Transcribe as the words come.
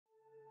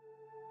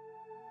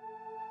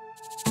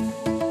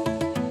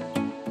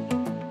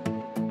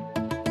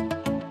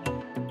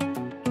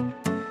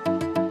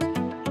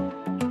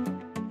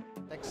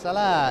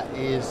Teksalah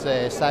is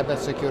a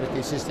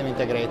cybersecurity system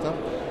integrator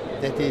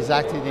that is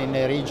active in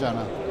the region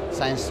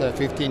since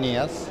 15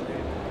 years.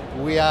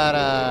 We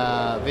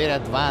are very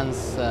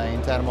advanced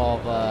in terms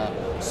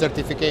of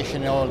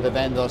certification in all the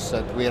vendors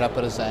that we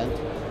represent,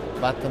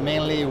 but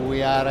mainly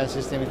we are a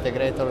system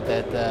integrator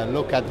that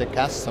look at the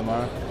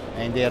customer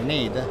and their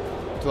need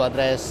to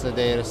address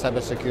their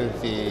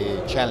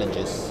cybersecurity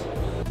challenges.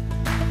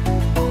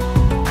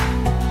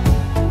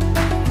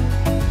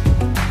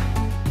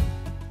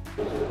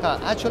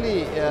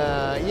 Actually,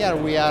 here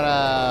we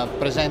are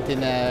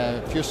presenting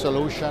a few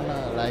solutions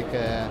like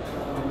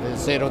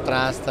zero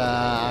trust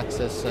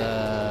access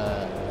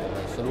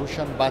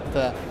solution, but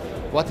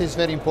what is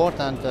very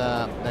important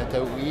that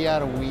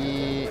here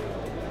we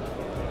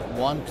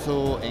want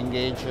to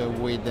engage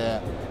with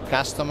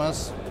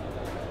customers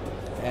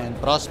and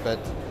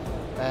prospects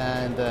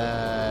and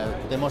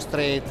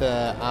demonstrate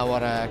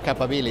our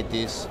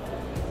capabilities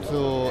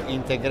to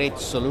integrate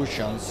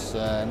solutions,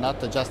 not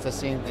just a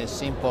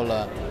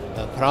simple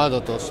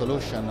product or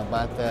solution,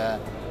 but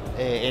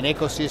an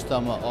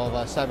ecosystem of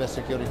a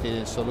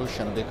cybersecurity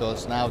solution,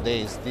 because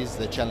nowadays this is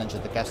the challenge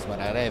that the customers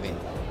are having.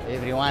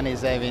 Everyone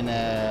is having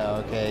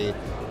a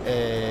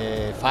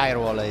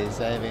firewall, is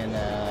having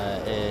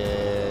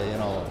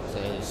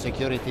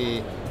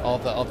security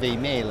of the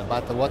email,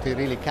 but what it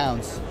really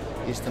counts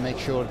is to make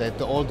sure that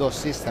all those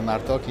systems are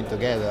talking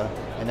together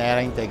and they are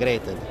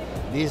integrated.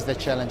 This is the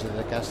challenge that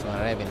the customers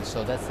are having,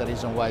 so that's the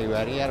reason why we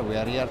are here. We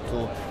are here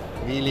to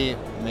really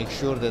make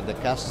sure that the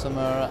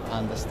customer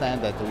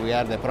understand that we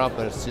are the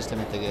proper system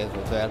integrator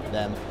to help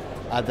them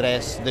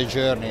address the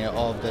journey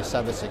of the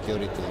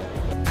cybersecurity.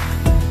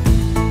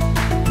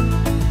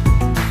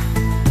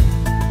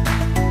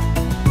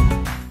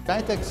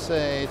 GITEX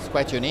is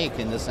quite unique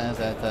in the sense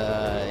that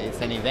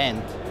it's an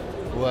event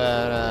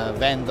where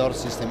vendors,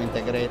 system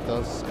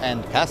integrators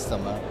and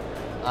customers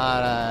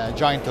are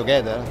joined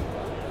together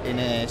in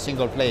a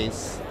single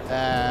place,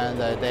 and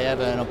they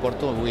have an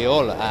opportunity, we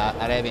all are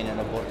having an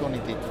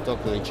opportunity to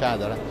talk to each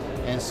other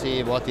and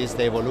see what is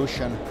the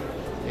evolution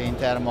in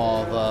terms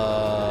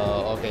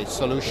of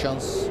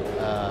solutions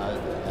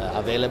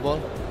available,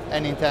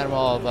 and in terms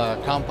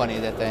of company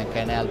that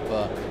can help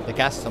the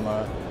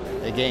customer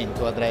again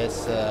to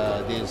address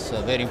this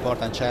very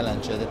important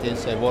challenge that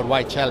is a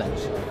worldwide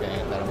challenge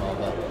in terms of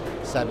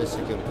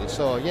cybersecurity.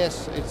 So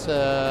yes, it's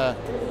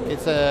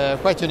a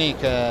quite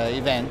unique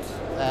event,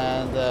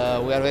 and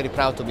we are very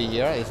proud to be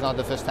here. It's not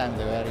the first time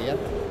that we are here,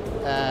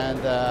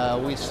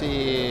 and we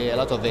see a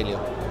lot of value.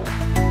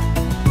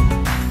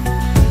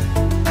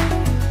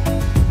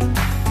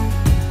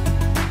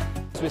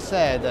 As we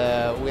said,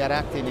 we are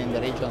acting in the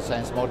region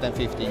since more than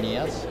 15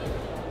 years.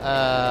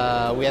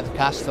 We have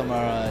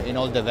customers in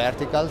all the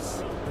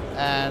verticals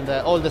and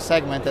all the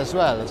segments as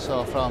well,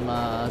 so from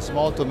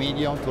small to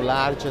medium to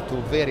large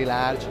to very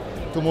large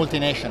to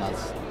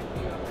multinationals.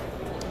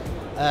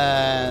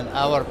 And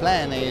our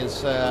plan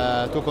is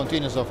to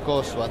continue, of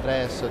course, to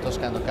address those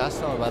kind of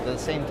customers, but at the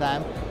same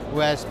time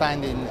we are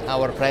expanding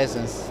our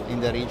presence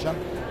in the region.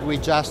 We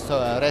just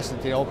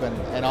recently opened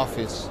an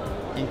office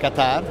in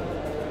Qatar.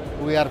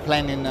 We are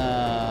planning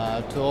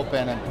to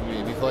open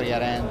before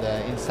year end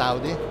in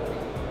Saudi.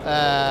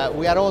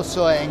 We are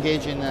also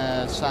engaging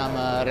some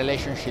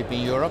relationship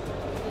in Europe,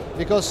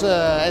 because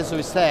as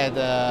we said,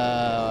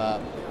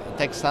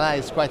 Teksalah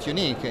is quite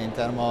unique in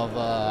terms of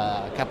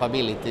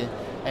capability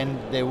and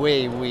the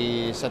way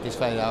we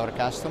satisfy our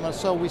customers.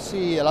 So we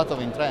see a lot of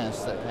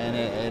interest and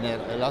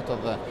a lot of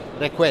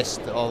requests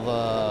of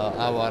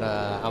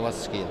our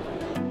skill.